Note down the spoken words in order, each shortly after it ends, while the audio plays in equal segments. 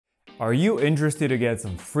Are you interested to get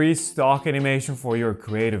some free stock animation for your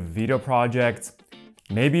creative video projects?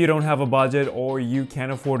 Maybe you don't have a budget or you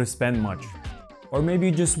can't afford to spend much. Or maybe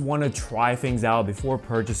you just want to try things out before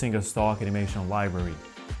purchasing a stock animation library.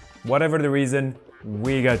 Whatever the reason,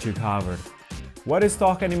 we got you covered. What is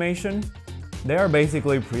stock animation? They are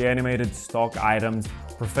basically pre-animated stock items,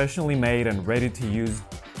 professionally made and ready to use.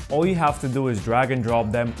 All you have to do is drag and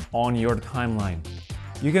drop them on your timeline.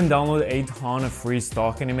 You can download a ton of free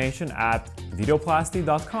stock animation at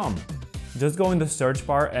VideoPlasty.com. Just go in the search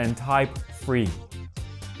bar and type free.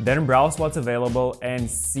 Then browse what's available and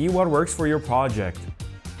see what works for your project.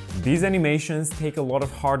 These animations take a lot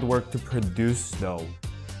of hard work to produce though.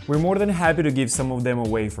 We're more than happy to give some of them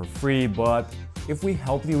away for free, but if we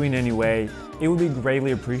helped you in any way, it would be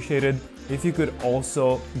greatly appreciated if you could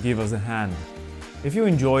also give us a hand. If you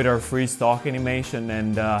enjoyed our free stock animation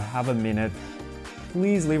and have a minute,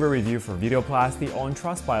 please leave a review for VideoPlasty on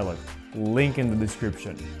Trustpilot, link in the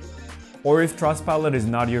description. Or if Trustpilot is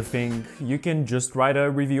not your thing, you can just write a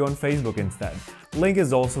review on Facebook instead. Link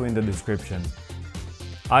is also in the description.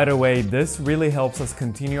 Either way, this really helps us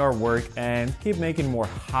continue our work and keep making more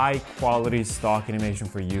high quality stock animation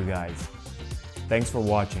for you guys. Thanks for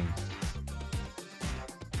watching.